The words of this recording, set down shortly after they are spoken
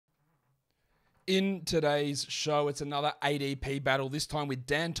In today's show, it's another ADP battle, this time with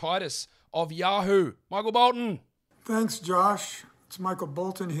Dan Titus of Yahoo. Michael Bolton. Thanks, Josh. It's Michael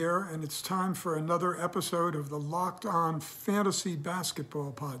Bolton here, and it's time for another episode of the Locked On Fantasy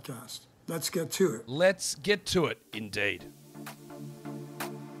Basketball Podcast. Let's get to it. Let's get to it, indeed.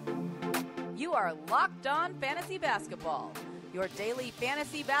 You are Locked On Fantasy Basketball, your daily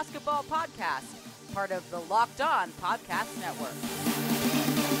fantasy basketball podcast, part of the Locked On Podcast Network.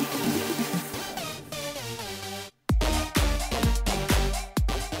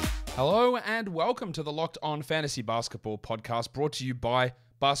 Hello and welcome to the Locked On Fantasy Basketball Podcast, brought to you by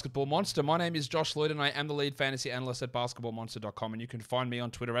Basketball Monster. My name is Josh Lloyd and I am the lead fantasy analyst at basketballmonster.com, and you can find me on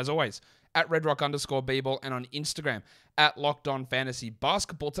Twitter as always at redrock_bball and on Instagram at Locked On Fantasy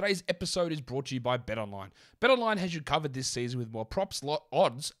Basketball. Today's episode is brought to you by BetOnline. BetOnline has you covered this season with more props,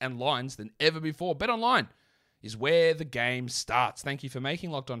 odds and lines than ever before. BetOnline is where the game starts. Thank you for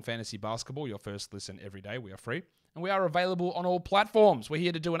making Locked On Fantasy Basketball your first listen every day. We are free and we are available on all platforms. We're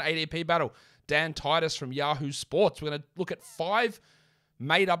here to do an ADP battle. Dan Titus from Yahoo Sports. We're going to look at 5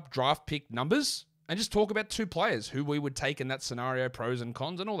 made-up draft pick numbers and just talk about 2 players who we would take in that scenario, pros and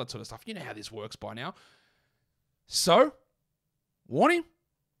cons and all that sort of stuff. You know how this works by now. So, warning.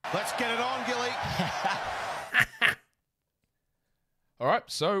 Let's get it on, Gilly. All right,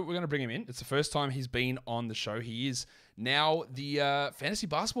 so we're going to bring him in. It's the first time he's been on the show. He is now the fantasy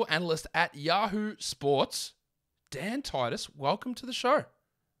basketball analyst at Yahoo Sports. Dan Titus, welcome to the show.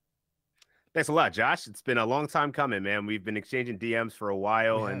 Thanks a lot, Josh. It's been a long time coming, man. We've been exchanging DMs for a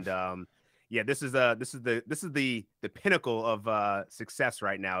while, and yeah, this is the pinnacle of success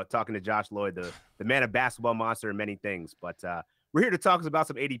right now. Talking to Josh Lloyd, the man of basketball monster and many things. But we're here to talk about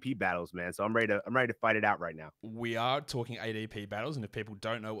some ADP battles, man. So I'm ready to fight it out right now. We are talking ADP battles, and if people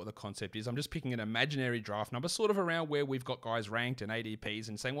don't know what the concept is, I'm just picking an imaginary draft number, sort of around where we've got guys ranked and ADPs,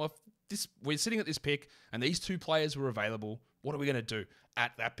 and saying, well, if we're sitting at this pick, and these 2 players were available, what are we going to do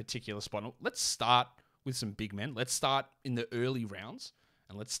at that particular spot? Let's start with some big men. Let's start in the early rounds,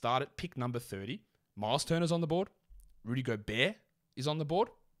 and let's start at pick number 30. Miles Turner's on the board. Rudy Gobert is on the board.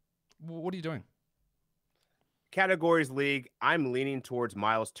 What are you doing? Categories league, I'm leaning towards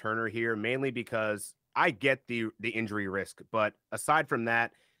Miles Turner here, mainly because I get the injury risk. But aside from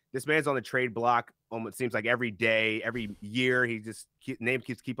that, this man's on the trade block almost seems like every day, every year. He just name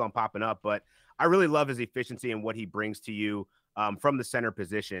keep on popping up. But I really love his efficiency and what he brings to you from the center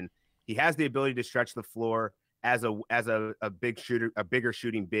position. He has the ability to stretch the floor as a big shooter, a bigger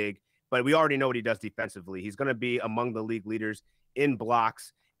shooting big. But we already know what he does defensively. He's going to be among the league leaders in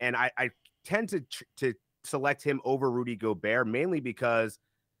blocks, and I tend to select him over Rudy Gobert, mainly because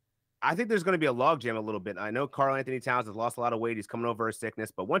I think there's going to be a logjam a little bit. I know Karl-Anthony Towns has lost a lot of weight. He's coming over a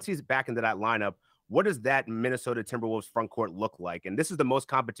sickness, but once he's back into that lineup, what does that Minnesota Timberwolves front court look like? And this is the most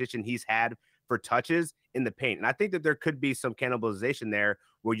competition he's had for touches in the paint. And I think that there could be some cannibalization there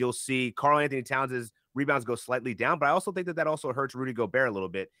where you'll see Karl-Anthony Towns' rebounds go slightly down, but I also think that also hurts Rudy Gobert a little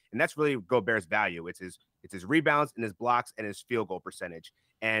bit. And that's really Gobert's value. It's his rebounds and his blocks and his field goal percentage.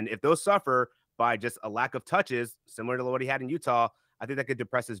 And if those suffer by just a lack of touches, similar to what he had in Utah, I think that could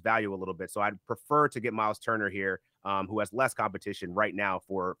depress his value a little bit. So I'd prefer to get Miles Turner here, who has less competition right now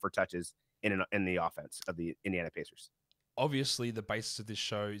for touches in the offense of the Indiana Pacers. Obviously, the basis of this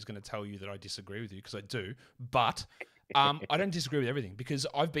show is going to tell you that I disagree with you, because I do. But I don't disagree with everything, because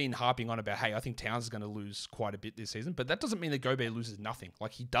I've been harping on about, hey, I think Towns is going to lose quite a bit this season. But that doesn't mean that Gobert loses nothing.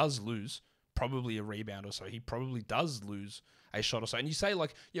 Like, he does lose probably a rebound or so. He probably does lose a shot or so. And you say,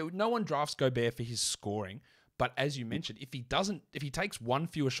 like, no one drafts Gobert for his scoring. But as you mentioned, if he takes 1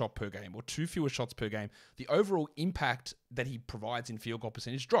 fewer shot per game or 2 fewer shots per game, the overall impact that he provides in field goal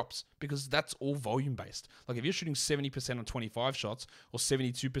percentage drops, because that's all volume based. Like, if you're shooting 70% on 25 shots or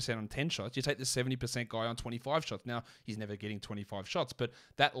 72% on 10 shots, you take the 70% guy on 25 shots. Now, he's never getting 25 shots, but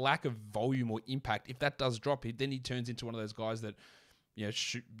that lack of volume or impact, if that does drop, then he turns into one of those guys that,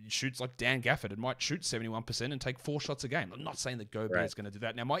 shoots like Dan Gafford and might shoot 71% and take 4 shots a game. I'm not saying that Gobert is going to do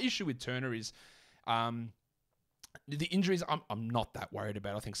that. Now, my issue with Turner is the injuries. I'm not that worried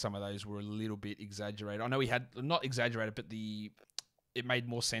about. I think some of those were a little bit exaggerated. I know he had, not exaggerated, but it made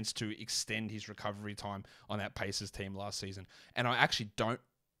more sense to extend his recovery time on that Pacers team last season. And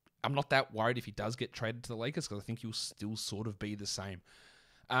I'm not that worried if he does get traded to the Lakers, because I think he'll still sort of be the same.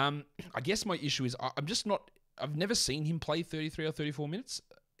 I guess my issue is I've never seen him play 33 or 34 minutes,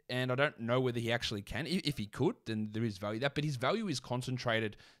 and I don't know whether he actually can. If he could, then there is value there. But his value is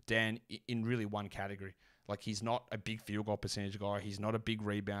concentrated, Dan, in really one category. Like, he's not a big field goal percentage guy. He's not a big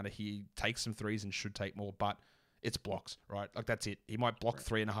rebounder. He takes some threes and should take more, but it's blocks, right? Like, that's it. He might block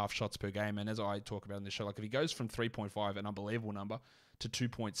 3.5 shots per game. And as I talk about in this show, like, if he goes from 3.5, an unbelievable number, to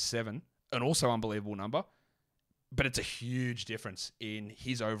 2.7, an also unbelievable number. But it's a huge difference in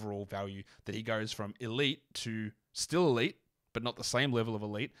his overall value that he goes from elite to still elite, but not the same level of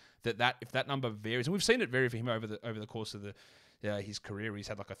elite. That if that number varies, and we've seen it vary for him over the course of his career. He's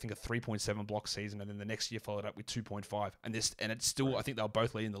had I think a 3.7 block season, and then the next year followed up with 2.5, and it's still I think they'll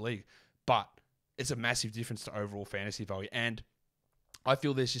both lead in the league, but it's a massive difference to overall fantasy value. And I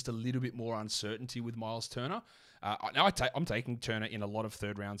feel there's just a little bit more uncertainty with Miles Turner. Now I'm taking Turner in a lot of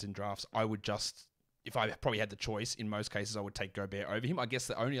third rounds in drafts. I would just, if I probably had the choice, in most cases, I would take Gobert over him. I guess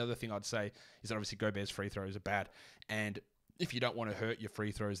the only other thing I'd say is that obviously Gobert's free throws are bad. And if you don't want to hurt your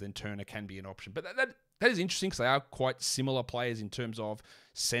free throws, then Turner can be an option. But that is interesting because they are quite similar players in terms of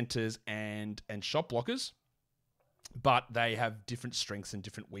centers and shot blockers. But they have different strengths and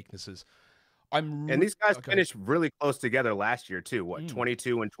different weaknesses. And these guys finished really close together last year too.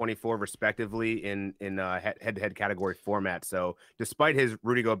 22 and 24 respectively in head-to-head category format. So despite his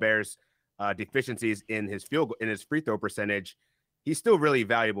Rudy Gobert's deficiencies in his free throw percentage, he's still really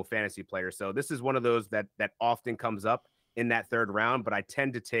valuable fantasy player. So this is one of those that often comes up in that third round, but I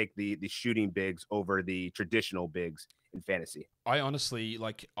tend to take the shooting bigs over the traditional bigs in fantasy. I honestly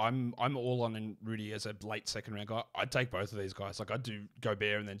I'm all on in Rudy as a late second round guy. I'd take both of these guys. I'd do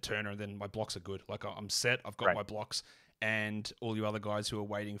Gobert and then Turner, and then my blocks are good. I'm set. I've got my blocks. And all you other guys who are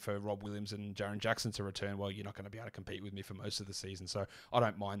waiting for Rob Williams and Jaren Jackson to return, well, you're not going to be able to compete with me for most of the season. So I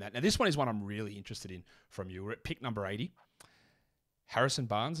don't mind that. Now, this one is one I'm really interested in from you. We're at pick number 80. Harrison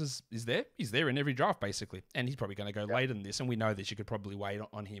Barnes is there. He's there in every draft, basically. And he's probably going to go later than this. And we know this. You could probably wait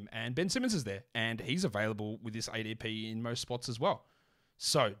on him. And Ben Simmons is there. And he's available with this ADP in most spots as well.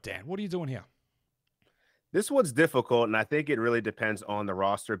 So, Dan, what are you doing here? This one's difficult, and I think it really depends on the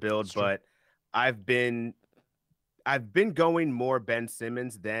roster build. But I've been going more Ben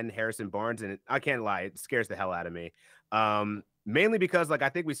Simmons than Harrison Barnes, and I can't lie, it scares the hell out of me. Mainly because, I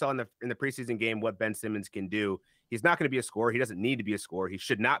think we saw in the preseason game what Ben Simmons can do. He's not going to be a scorer. He doesn't need to be a scorer. He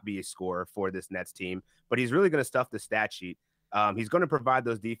should not be a scorer for this Nets team, but he's really going to stuff the stat sheet. He's going to provide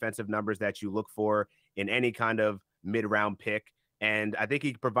those defensive numbers that you look for in any kind of mid-round pick, and I think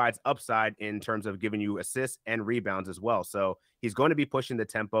he provides upside in terms of giving you assists and rebounds as well. So he's going to be pushing the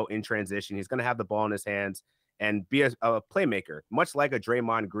tempo in transition. He's going to have the ball in his hands and be a playmaker, much like a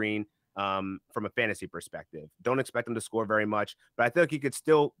Draymond Green from a fantasy perspective. Don't expect him to score very much, but I think he could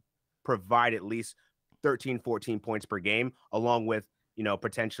still provide at least 13, 14 points per game, along with,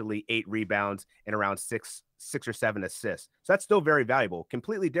 potentially 8 rebounds and around six or 7 assists. So that's still very valuable.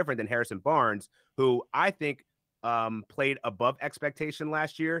 Completely different than Harrison Barnes, who I think played above expectation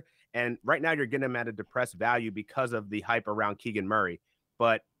last year. And right now you're getting him at a depressed value because of the hype around Keegan Murray.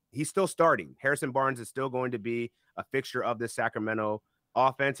 But he's still starting. Harrison Barnes is still going to be a fixture of this Sacramento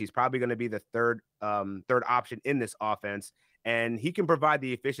offense. He's probably going to be the third option in this offense. And he can provide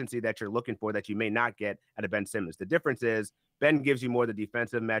the efficiency that you're looking for that you may not get at a Ben Simmons. The difference is Ben gives you more of the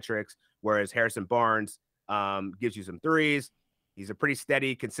defensive metrics, whereas Harrison Barnes gives you some threes. He's a pretty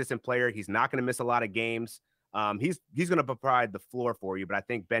steady, consistent player. He's not going to miss a lot of games. He's going to provide the floor for you, but I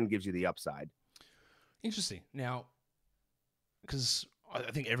think Ben gives you the upside. Interesting. Now, because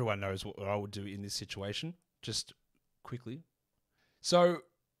I think everyone knows what I would do in this situation, just quickly. So,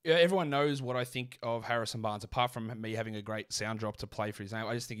 yeah, everyone knows what I think of Harrison Barnes, apart from me having a great sound drop to play for his name.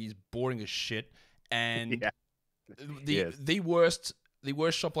 I just think he's boring as shit. And the worst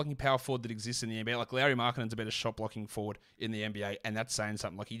shot blocking power forward that exists in the NBA. Larry Markkanen's a better shot blocking forward in the NBA, and that's saying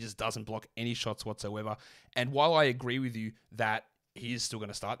something. He just doesn't block any shots whatsoever. And while I agree with you that he is still going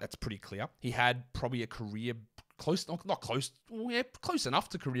to start, that's pretty clear. He had probably a career close enough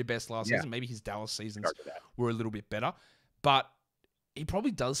to career best last season. Maybe his Dallas seasons were a little bit better, but he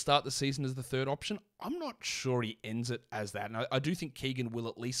probably does start the season as the third option. I'm not sure he ends it as that. And I do think Keegan will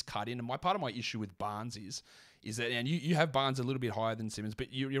at least cut in. And part of my issue with Barnes is that, and you have Barnes a little bit higher than Simmons,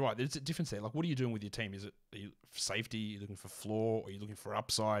 but you're right. There's a difference there. What are you doing with your team? Are you for safety? Are you looking for floor? Are you looking for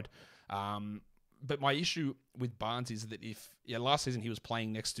upside? But my issue with Barnes is that last season he was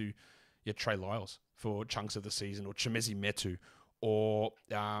playing next to Trey Lyles for chunks of the season, or Chemezi Metu, or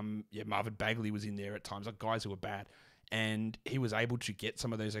Marvin Bagley was in there at times, guys who were bad. And he was able to get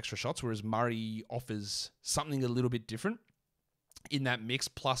some of those extra shots, whereas Murray offers something a little bit different in that mix.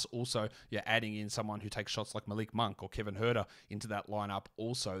 Plus, also, you're adding in someone who takes shots like Malik Monk or Kevin Huerter into that lineup.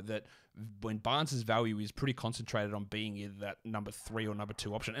 Also, that when Barnes' value is pretty concentrated on being either that number 3 or number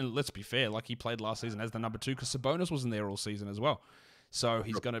 2 option. And let's be fair, he played last season as the number 2 because Sabonis wasn't there all season as well. So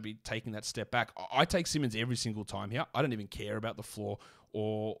he's going to be taking that step back. I take Simmons every single time here. I don't even care about the floor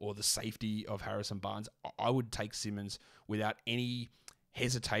or the safety of Harrison Barnes. I would take Simmons without any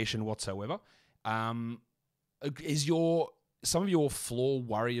hesitation whatsoever. Is your some of your floor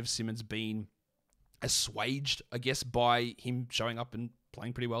worry of Simmons being assuaged, I guess, by him showing up and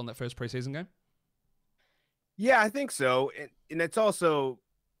playing pretty well in that first preseason game? Yeah, I think so. And it's also,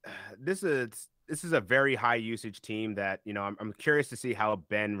 this is a very high usage team that, I'm curious to see how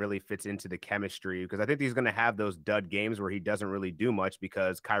Ben really fits into the chemistry, because I think he's going to have those dud games where he doesn't really do much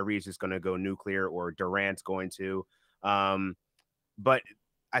because Kyrie's just going to go nuclear or Durant's going to. But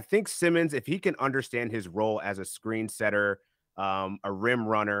I think Simmons, if he can understand his role as a screen setter, a rim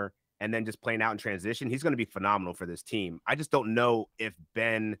runner, and then just playing out in transition, he's going to be phenomenal for this team. I just don't know if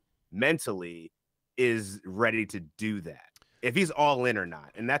Ben mentally is ready to do that, if he's all in or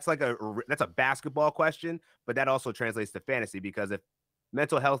not. And that's a basketball question, but that also translates to fantasy, because if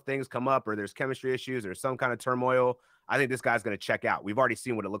mental health things come up or there's chemistry issues or some kind of turmoil, I think this guy's going to check out. We've already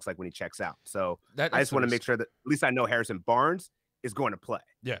seen what it looks like when he checks out. So I just want to make sure that at least I know Harrison Barnes is going to play.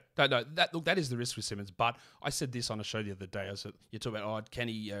 Yeah, that is the risk with Simmons. But I said this on a show the other day. I said, you talk about, can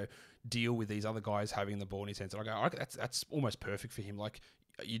he deal with these other guys having the ball in his hands? And I go, that's almost perfect for him. Like,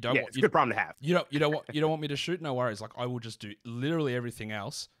 you don't. Yeah, it's a good problem to have. You don't want me to shoot? No worries. Like, I will just do literally everything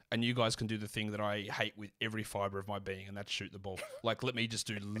else, and you guys can do the thing that I hate with every fiber of my being, and that's shoot the ball. Like, let me just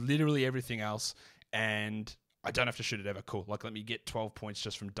do literally everything else, and I don't have to shoot it ever. Cool. Like, let me get 12 points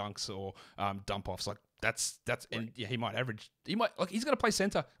just from dunks or dump offs. Like, that's right. And yeah, he's going to play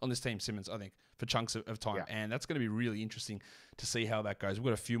center on this team, Simmons, I think, for chunks of time. Yeah. And that's going to be really interesting to see how that goes.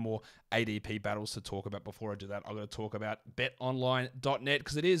 We've got a few more ADP battles to talk about. Before I do that, I'm going to talk about betonline.net,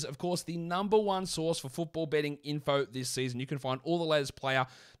 because it is, of course, the #1 source for football betting info this season. You can find all the latest player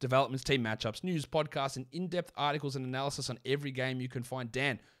developments, team matchups, news, podcasts, and in-depth articles and analysis on every game you can find.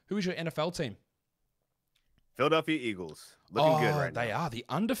 Dan, who is your NFL team? Philadelphia Eagles. Looking good right now. They are the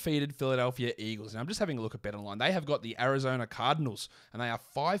undefeated Philadelphia Eagles. And I'm just having a look at BetOnline. They have got the Arizona Cardinals, and they are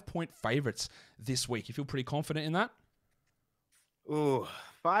 5-point favorites this week. You feel pretty confident in that? Ooh,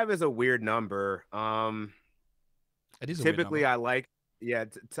 5 is a weird number. It is a typically weird number.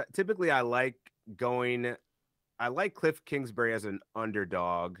 Typically I like Cliff Kingsbury as an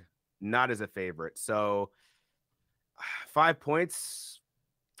underdog, not as a favorite. So 5 points,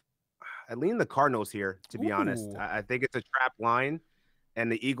 I lean the Cardinals here, to be honest. I think it's a trap line,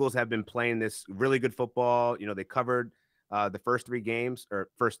 and the Eagles have been playing this really good football. They covered the first 3 games, or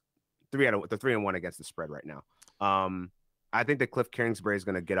first 3 out of the 3-1 against the spread right now. I think that Cliff Kingsbury is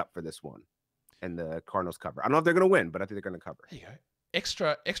going to get up for this one, and the Cardinals cover. I don't know if they're going to win, but I think they're going to cover. There you go.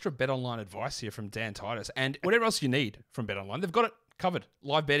 Extra BetOnline advice here from Dan Titus, and whatever else you need from BetOnline, they've got it covered.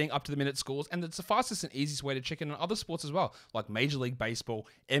 Live betting, up to the minute scores, and it's the fastest and easiest way to check in on other sports as well, like Major League Baseball,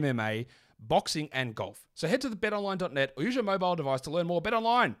 MMA, boxing, and golf. So head to the betonline.net or use your mobile device to learn more.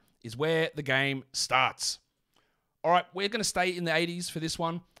 BetOnline is where the game starts. All right, we're going to stay in the 80s for this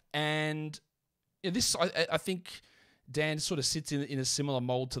one, and this, I think, Dan, sort of sits in a similar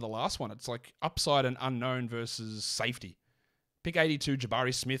mold to the last one. It's like upside and unknown versus safety. Pick 82,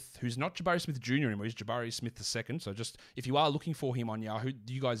 Jabari Smith, who's not Jabari Smith Jr. anymore. He's Jabari Smith II. So just, if you are looking for him on Yahoo,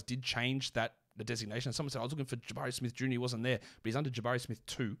 you guys did change the designation. Someone said, I was looking for Jabari Smith Jr. He wasn't there, but he's under Jabari Smith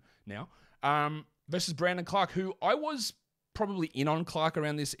II now. Versus Brandon Clark, who I was probably in on Clark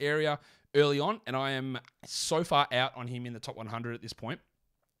around this area early on, and I am so far out on him in the top 100 at this point,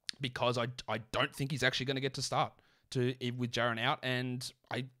 because I don't think he's actually going to get to start with Jaron out, and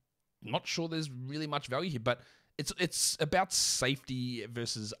I'm not sure there's really much value here, but it's about safety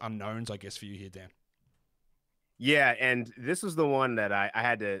versus unknowns, I guess, for you here, Dan. Yeah, and this is the one that I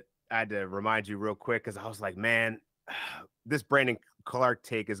had to remind you real quick, because I was like, man, this Brandon Clark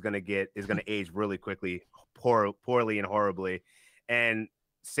take is gonna age really quickly, poorly and horribly. And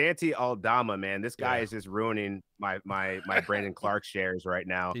Santi Aldama, man, this guy is just ruining my Brandon Clark shares right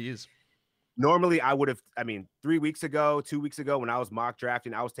now. He is. Normally, I would have, 2 weeks ago, when I was mock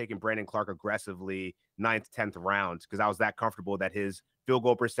drafting, I was taking Brandon Clark aggressively 9th, 10th round, because I was that comfortable that his field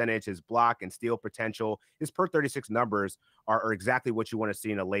goal percentage, his block and steal potential, his per 36 numbers are exactly what you want to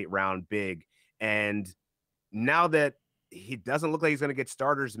see in a late round big. And now that he doesn't look like he's going to get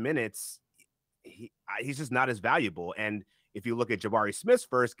starters minutes, he's just not as valuable. And if you look at Jabari Smith's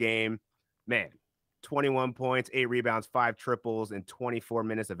first game, man, 21 points, 8 rebounds, 5 triples in 24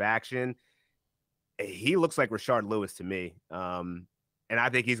 minutes of action. He looks like Rashard Lewis to me. And I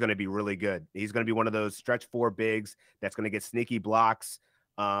think he's going to be really good. He's going to be one of those stretch 4 bigs that's going to get sneaky blocks.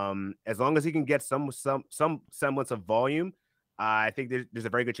 As long as he can get some semblance of volume, I think there's a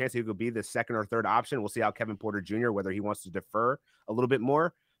very good chance he could be the 2nd or 3rd option. We'll see how Kevin Porter Jr., whether he wants to defer a little bit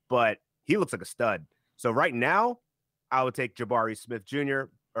more, but he looks like a stud. So right now, I would take Jabari Smith Jr.,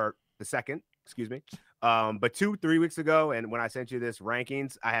 or the 2nd, excuse me. But 2-3 weeks ago, and when I sent you this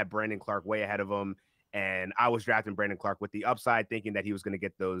rankings, I had Brandon Clark way ahead of him. And I was drafting Brandon Clark with the upside, thinking that he was going to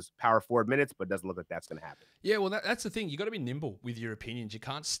get those power forward minutes, but doesn't look like that's going to happen. Yeah, well, that's the thing. You got to be nimble with your opinions. You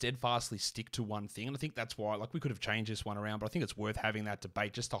can't steadfastly stick to one thing. And I think that's why, like, we could have changed this one around, but I think it's worth having that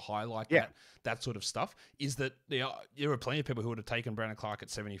debate just to highlight that sort of stuff. Is that there are plenty of people who would have taken Brandon Clark at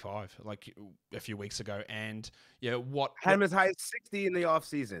 75, like a few weeks ago. And had him as high as 60 in the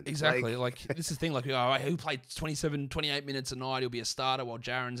offseason. Exactly. Like this is the thing, like, who played 27, 28 minutes a night, he'll be a starter while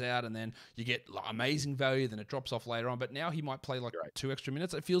Jaren's out, and then you get amazing value, then it drops off later on. But now he might play like 2 extra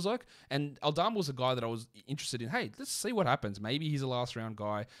minutes, it feels like. And Aldama was a guy that I was interested in. Hey, let's see what happens. Maybe he's a last round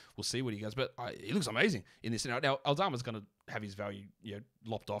guy. We'll see what he goes. But he looks amazing in this. Now Aldama's going to have his value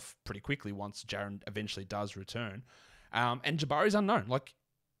lopped off pretty quickly once Jaren eventually does return. And Jabari's unknown. Like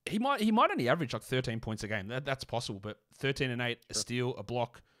he might only average like 13 points a game. That's possible. But 13 and 8, a steal, a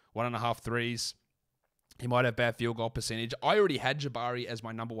block, 1.5 threes. He might have bad field goal percentage. I already had Jabari as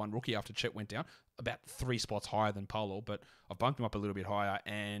my number 1 rookie after Chet went down, about 3 spots higher than Paolo, but I've bumped him up a little bit higher,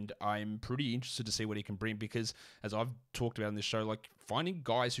 and I'm pretty interested to see what he can bring because, as I've talked about in this show, like finding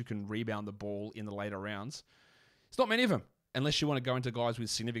guys who can rebound the ball in the later rounds, it's not many of them, unless you want to go into guys with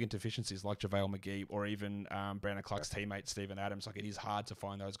significant deficiencies like JaVale McGee or even Brandon Clark's teammate, Steven Adams. Like, it is hard to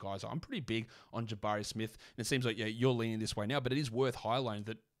find those guys. So I'm pretty big on Jabari Smith, and it seems like you're leaning this way now, but it is worth highlighting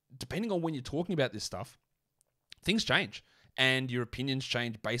that depending on when you're talking about this stuff, things change and your opinions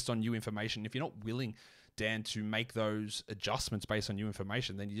change based on new information. If you're not willing, Dan, to make those adjustments based on new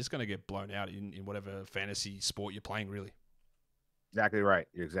information, then you're just going to get blown out in whatever fantasy sport you're playing, really. Exactly right.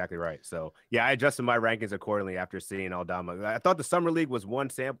 You're exactly right. So yeah, I adjusted my rankings accordingly after seeing Aldama. I thought the summer league was one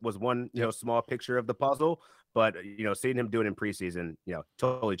small picture of the puzzle, but seeing him do it in preseason,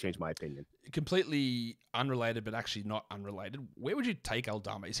 totally changed my opinion. Completely unrelated, but actually not unrelated. Where would you take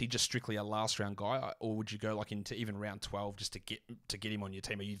Aldama? Is he just strictly a last round guy, or would you go like into even round 12 just to get him on your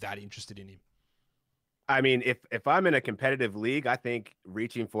team? Are you that interested in him? I mean, if I'm in a competitive league, I think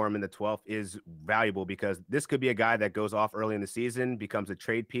reaching for him in the 12th is valuable because this could be a guy that goes off early in the season, becomes a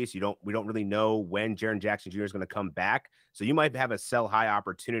trade piece. We don't really know when Jaren Jackson Jr. is going to come back. So you might have a sell high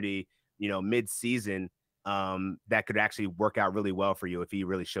opportunity, mid-season that could actually work out really well for you if he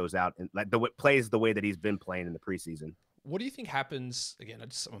really shows out and plays the way that he's been playing in the preseason. What do you think happens, again,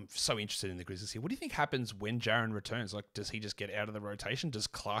 I'm so interested in the Grizzlies here. What do you think happens when Jaren returns? Like, does he just get out of the rotation? Does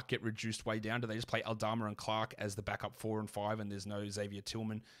Clark get reduced way down? Do they just play Aldama and Clark as the backup 4 and 5 and there's no Xavier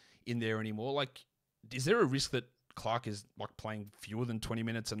Tillman in there anymore? Like, is there a risk that Clark is like playing fewer than 20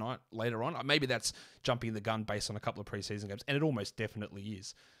 minutes a night later on? Maybe that's jumping the gun based on a couple of preseason games, and it almost definitely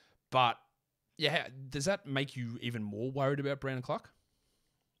is. But, yeah, does that make you even more worried about Brandon Clark?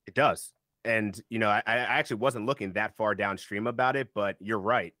 It does. And, I actually wasn't looking that far downstream about it, but you're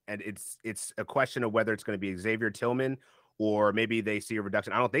right. And it's a question of whether it's going to be Xavier Tillman or maybe they see a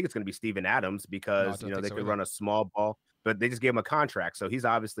reduction. I don't think it's going to be Steven Adams because, they could run a small ball, but they just gave him a contract. So he's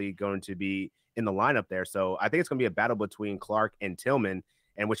obviously going to be in the lineup there. So I think it's going to be a battle between Clark and Tillman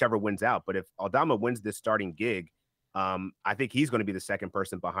and whichever wins out. But if Aldama wins this starting gig, I think he's going to be the second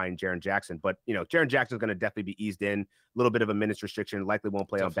person behind Jaren Jackson. But, Jaren Jackson's going to definitely be eased in, a little bit of a minutes restriction, likely won't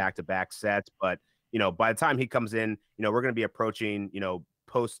play on back-to-back sets. But, by the time he comes in, we're going to be approaching,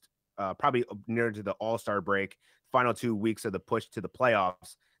 post probably near to the All-Star break, final 2 weeks of the push to the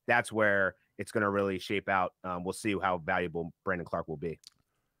playoffs. That's where it's going to really shape out. We'll see how valuable Brandon Clark will be.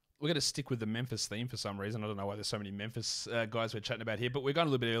 We're going to stick with the Memphis theme for some reason. I don't know why there's so many Memphis guys we're chatting about here, but we're going a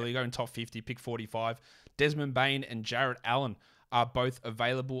little bit early. Going top 50, pick 45. Desmond Bane and Jarrett Allen are both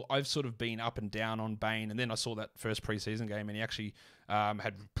available. I've sort of been up and down on Bane, and then I saw that first preseason game, and he actually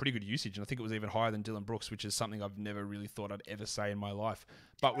had pretty good usage, and I think it was even higher than Dylan Brooks, which is something I've never really thought I'd ever say in my life.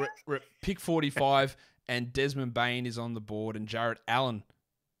 But we're at pick 45, and Desmond Bane is on the board, and Jarrett Allen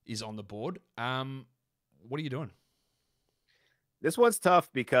is on the board. What are you doing? This one's tough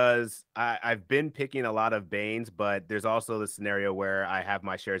because I've been picking a lot of Banes, but there's also the scenario where I have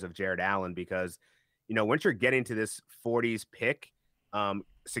my shares of Jarrett Allen because, once you're getting to this 40s pick,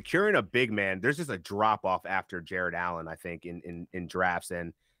 securing a big man, there's just a drop off after Jarrett Allen, I think, in drafts.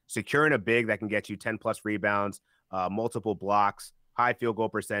 And securing a big that can get you 10 plus rebounds, multiple blocks, high field goal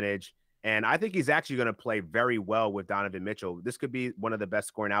percentage. And I think he's actually going to play very well with Donovan Mitchell. This could be one of the best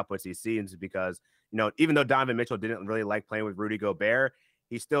scoring outputs he's seen because, even though Donovan Mitchell didn't really like playing with Rudy Gobert,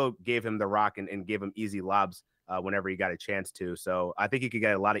 he still gave him the rock and gave him easy lobs whenever he got a chance to. So I think he could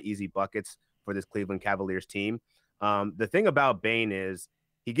get a lot of easy buckets for this Cleveland Cavaliers team. The thing about Bane is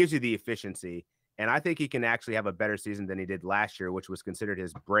he gives you the efficiency, and I think he can actually have a better season than he did last year, which was considered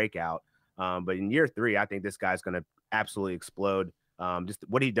his breakout. But in year 3, I think this guy's going to absolutely explode. Just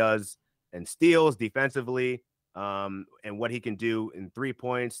what he does and steals defensively, and what he can do in 3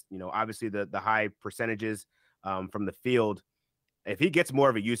 points. Obviously the high percentages from the field. If he gets more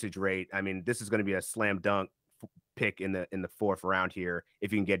of a usage rate, I mean, this is going to be a slam dunk pick in the 4th round here.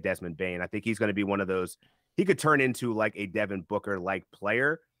 If you can get Desmond Bane, I think he's going to be one of those. He could turn into like a Devin Booker like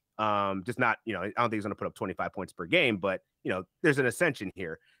player. Just not, I don't think he's going to put up 25 points per game, but there's an ascension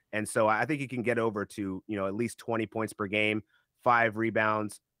here. And so I think he can get over to, at least 20 points per game, 5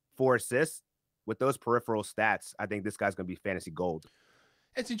 rebounds, 4 assists. With those peripheral stats, I think this guy's going to be fantasy gold.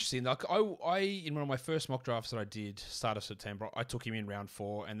 It's interesting. Like I in one of my first mock drafts that I did, start of September, I took him in round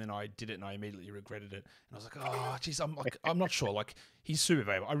 4, and then I did it, and I immediately regretted it. And I was like, oh, geez, I'm not sure. Like, he's super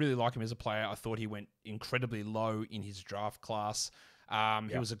valuable. I really like him as a player. I thought he went incredibly low in his draft class.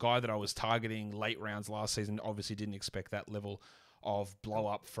 He was a guy that I was targeting late rounds last season. Obviously, didn't expect that level of blow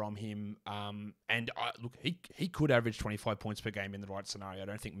up from him. And look, he could average 25 points per game in the right scenario. I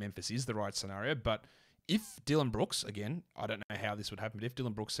don't think Memphis is the right scenario, but if Dillon Brooks, again, I don't know how this would happen, but if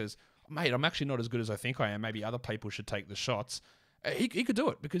Dillon Brooks says, mate, I'm actually not as good as I think I am, maybe other people should take the shots, he could do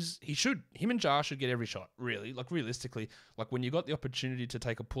it, because he should. Him and Jar should get every shot, really. Like, realistically, like, when you got the opportunity to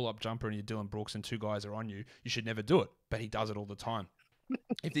take a pull-up jumper and you're Dillon Brooks and 2 guys are on you, you should never do it, but he does it all the time.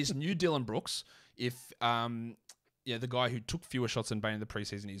 If this new Dillon Brooks, if the guy who took fewer shots than Bane in the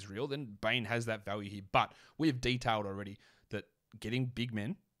preseason is real, then Bane has that value here. But we have detailed already that getting big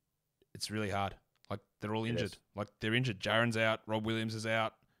men, it's really hard. Like, they're all injured. Like, they're injured. Jaren's out. Rob Williams is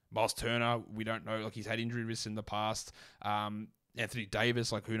out. Miles Turner, we don't know. Like, he's had injury risks in the past. Anthony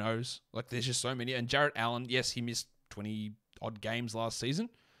Davis, like, who knows? Like, there's just so many. And Jarrett Allen, yes, he missed 20-odd games last season,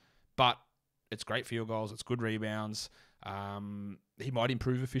 but it's great field goals. It's good rebounds. He might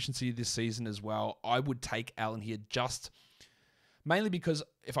improve efficiency this season as well. I would take Allen here just mainly because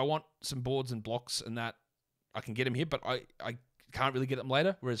if I want some boards and blocks and that, I can get him here, but I can't really get them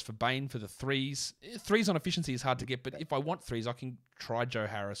later. Whereas for Bane, for the threes on efficiency is hard to get. But if I want threes, I can try Joe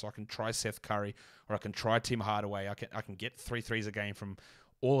Harris, or I can try Seth Curry, or I can try Tim Hardaway. I can get 3 threes a game from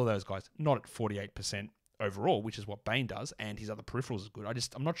all of those guys. Not at 48% overall, which is what Bane does, and his other peripherals is good.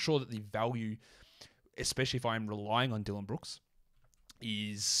 I'm not sure that the value, especially if I'm relying on Dillon Brooks,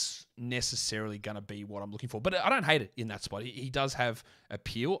 is necessarily going to be what I'm looking for. But I don't hate it in that spot. He does have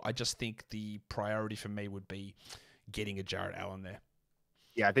appeal. I just think the priority for me would be getting a Jarrett Allen there.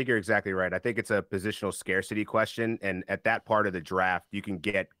 Yeah, I think you're exactly right. I think it's a positional scarcity question. And at that part of the draft, you can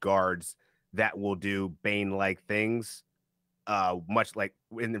get guards that will do Bane-like things, much like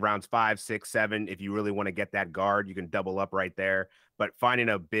in the rounds 5, 6, 7. If you really want to get that guard, you can double up right there. But finding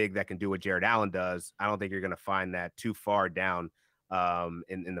a big that can do what Jarrett Allen does, I don't think you're going to find that too far down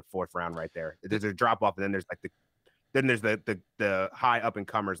in the 4th round right there. There's a drop off, and then there's the high up and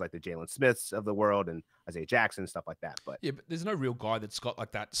comers like the Jalen Smiths of the world and Isaiah Jackson, stuff like that. But there's no real guy that's got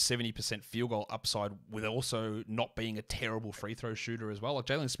like that 70% field goal upside with also not being a terrible free throw shooter as well. Like,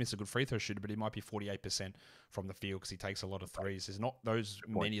 Jalen Smith's a good free throw shooter, but he might be 48% from the field because he takes a lot of threes. There's not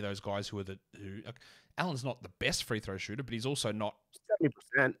many of those guys who like, Allen's not the best free throw shooter, but he's also not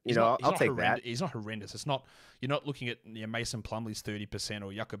 70%. I'll take that. He's not horrendous. You're not looking at Mason Plumlee's 30%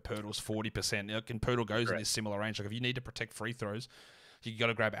 or Jakob Poeltl's 40%. And Poeltl goes in this similar range. Like, if you need to protect free throws, you got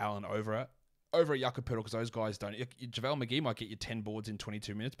to grab Allen over Jakob Poeltl, because those guys don't. JaVale McGee might get you 10 boards in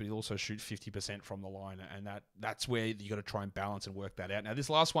 22 minutes, but he'll also shoot 50% from the line, and that's where you got to try and balance and work that out. Now, this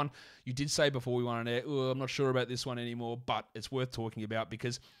last one, you did say before we went on air, I'm not sure about this one anymore, but it's worth talking about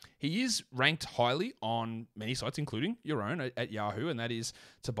because he is ranked highly on many sites, including your own at Yahoo, and that is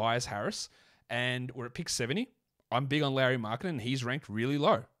Tobias Harris, and we're at pick 70. I'm big on Larry Markkinen, and he's ranked really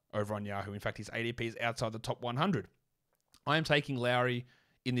low over on Yahoo. In fact, his ADP is outside the top 100. I am taking Lowry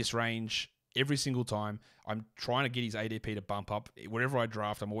in this range every single time. I'm trying to get his ADP to bump up. Wherever I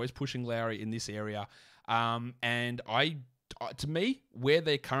draft, I'm always pushing Lowry in this area. And to me, where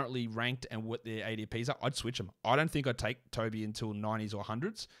they're currently ranked and what their ADPs are, I'd switch them. I don't think I'd take Toby until 90s or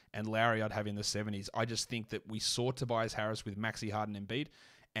 100s, and Lowry I'd have in the 70s. I just think that we saw Tobias Harris with Maxey Harden and Embiid,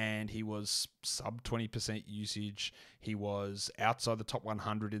 and he was sub 20% usage. He was outside the top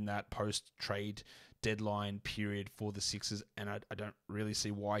 100 in that post-trade deadline period for the Sixers, and I don't really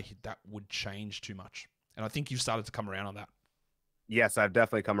see why that would change too much. And I think you've started to come around on that. Yes, I've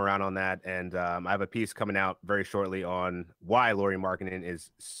definitely come around on that, and I have a piece coming out very shortly on why Lauri Markkinen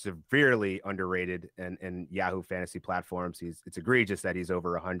is severely underrated in Yahoo fantasy platforms. It's egregious that he's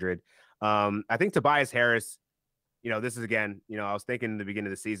over 100. I think Tobias Harris, this is again, I was thinking in the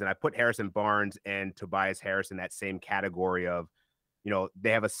beginning of the season, I put Harrison Barnes and Tobias Harris in that same category of, they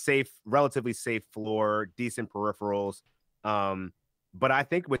have a relatively safe floor, decent peripherals. But I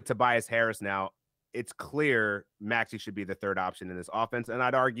think with Tobias Harris now, it's clear Maxey should be the third option in this offense, and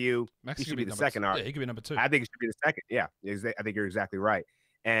I'd argue he should be the second option. Yeah, he could be number 2. I think he should be the second. Yeah, I think you're exactly right.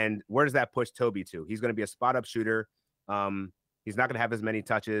 And where does that push Toby to? He's going to be a spot up shooter. He's not going to have as many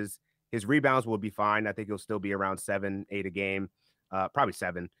touches. His rebounds will be fine. I think he'll still be around 7, 8 a game, probably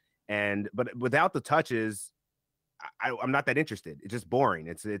 7. But without the touches, I'm not that interested. It's just boring.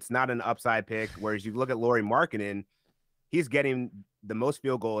 It's not an upside pick. Whereas you look at Lauri Markkanen, he's getting the most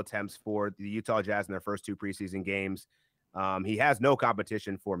field goal attempts for the Utah Jazz in their first 2 preseason games. He has no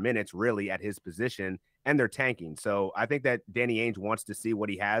competition for minutes really at his position, and they're tanking. So I think that Danny Ainge wants to see what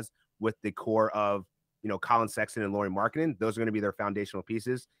he has with the core of, Colin Sexton and Lauri Markkanen. Those are going to be their foundational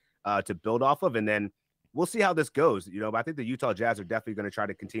pieces to build off of. And then we'll see how this goes, but I think the Utah Jazz are definitely going to try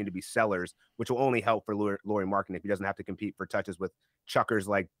to continue to be sellers, which will only help for Lauri Markkanen if he doesn't have to compete for touches with chuckers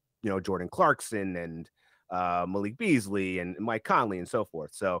like, Jordan Clarkson and Malik Beasley and Mike Conley and so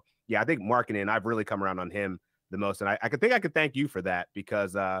forth. So, yeah, I think Markkanen, I've really come around on him the most. And I could thank you for that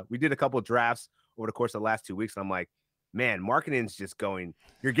because we did a couple of drafts over the course of the last 2 weeks. And I'm like, man, Markkanen's just going,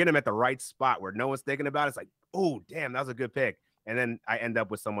 you're getting him at the right spot where no one's thinking about it. It's like, oh, damn, that was a good pick. And then I end up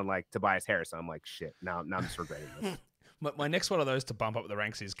with someone like Tobias Harris. I'm like, shit, now I'm just regretting this. My next one of those to bump up the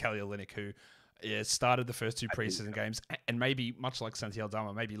ranks is Kelly Olynyk, who started the first 2 preseason games. And maybe, much like Santi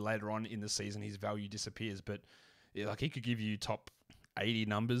Aldama, maybe later on in the season his value disappears. But he could give you top 80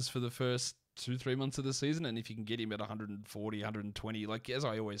 numbers for the first 2-3 months of the season. And if you can get him at 140, 120, like as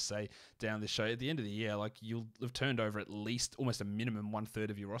I always say down this show, at the end of the year, like you'll have turned over at least almost a minimum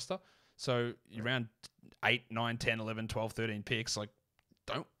 1/3 of your roster. So around 8, 9, 10, 11, 12, 13 picks, like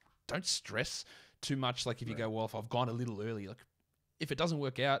don't stress too much. Like if you go, well, if I've gone a little early, like if it doesn't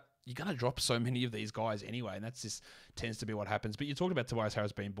work out, you're going to drop so many of these guys anyway. And that's just tends to be what happens. But you talked about Tobias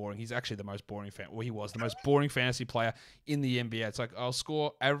Harris being boring. He's actually the most boring he was the most boring fantasy player in the NBA. It's like I'll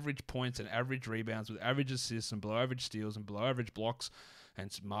score average points and average rebounds with average assists and below average steals and below average blocks and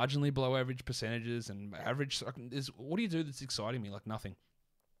it's marginally below average percentages and average. What do you do that's exciting me? Like nothing.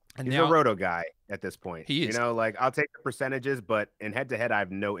 And he's a roto guy at this point. He is. Like I'll take the percentages, but in head-to-head, I have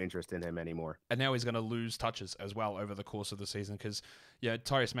no interest in him anymore. And now he's going to lose touches as well over the course of the season because,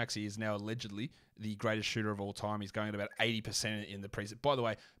 Tyrese Maxey is now allegedly the greatest shooter of all time. He's going at about 80% in the preseason. By the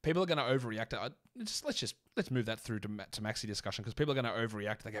way, people are going to overreact. Let's move that through to Maxey discussion because people are going to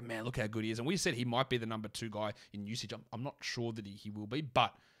overreact. They go, man, look how good he is. And we said he might be the number 2 guy in usage. I'm not sure that he will be,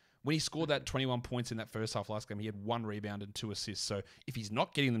 but when he scored that 21 points in that first half last game, he had 1 rebound and 2 assists. So if he's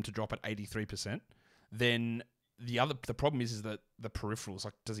not getting them to drop at 83%, then the problem is that the peripherals,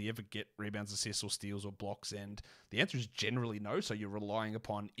 like does he ever get rebounds, assists, or steals or blocks? And the answer is generally no. So you're relying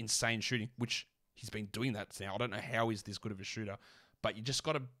upon insane shooting, which he's been doing that now. I don't know how he's this good of a shooter, but you just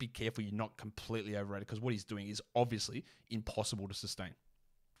got to be careful you're not completely overrated because what he's doing is obviously impossible to sustain.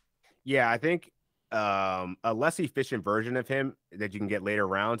 Yeah, I think a less efficient version of him that you can get later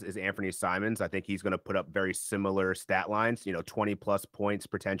rounds is Anthony Simons. I think he's going to put up very similar stat lines, 20 plus points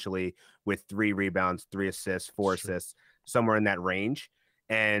potentially with 3 rebounds, 3 assists, 4 assists, somewhere in that range.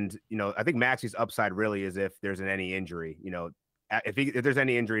 And, I think Maxey's upside really is if there's any injury, if there's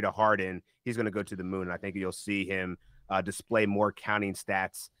any injury to Harden, he's going to go to the moon. And I think you'll see him display more counting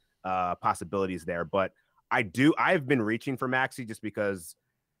stats possibilities there. But I've been reaching for Maxey just because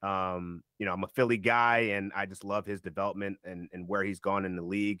I'm a Philly guy and I just love his development and where he's gone in the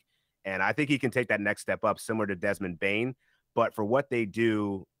league. And I think he can take that next step up similar to Desmond Bane. But for what they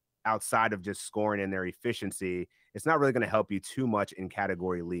do outside of just scoring and their efficiency, it's not really going to help you too much in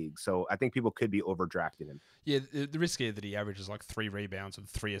category leagues. So I think people could be overdrafting him. Yeah, the risk here that he averages like 3 rebounds and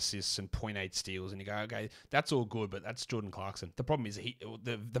 3 assists and 0.8 steals. And you go, okay, that's all good, but that's Jordan Clarkson. The problem is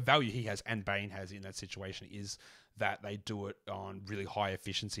the value he has and Bane has in that situation is that they do it on really high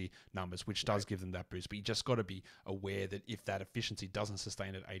efficiency numbers, which does give them that boost. But you just got to be aware that if that efficiency doesn't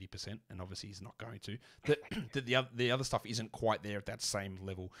sustain at 80%, and obviously he's not going to, that the other stuff isn't quite there at that same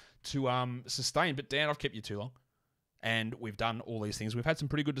level to sustain. But Dan, I've kept you too long. And we've done all these things. We've had some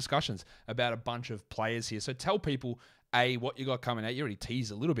pretty good discussions about a bunch of players here. So tell people, what you got coming out. You already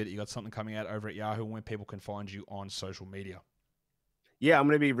teased a little bit that you got something coming out over at Yahoo and where people can find you on social media. Yeah, I'm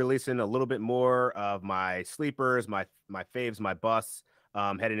going to be releasing a little bit more of my sleepers, my faves, my busts,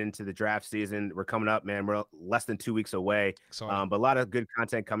 heading into the draft season. We're coming up, man. We're less than 2 weeks away. But a lot of good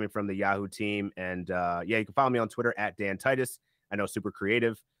content coming from the Yahoo team. And you can follow me on Twitter at Dan Titus. I know, super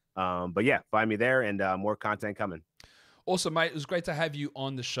creative. But yeah, find me there and more content coming. Awesome, mate. It was great to have you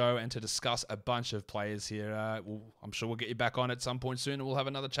on the show and to discuss a bunch of players here. I'm sure we'll get you back on at some point soon and we'll have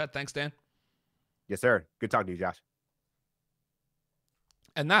another chat. Thanks, Dan. Yes, sir. Good talking to you, Josh.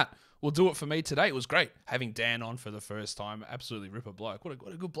 And that will do it for me today. It was great having Dan on for the first time. Absolutely ripper bloke. What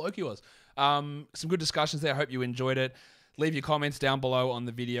a good bloke he was. Some good discussions there. I hope you enjoyed it. Leave your comments down below on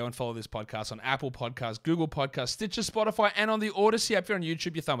the video and follow this podcast on Apple Podcasts, Google Podcasts, Stitcher, Spotify, and on the Odyssey app. If you're on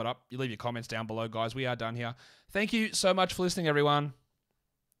YouTube, you thumb it up. You leave your comments down below, guys. We are done here. Thank you so much for listening, everyone.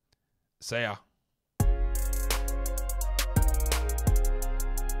 See ya.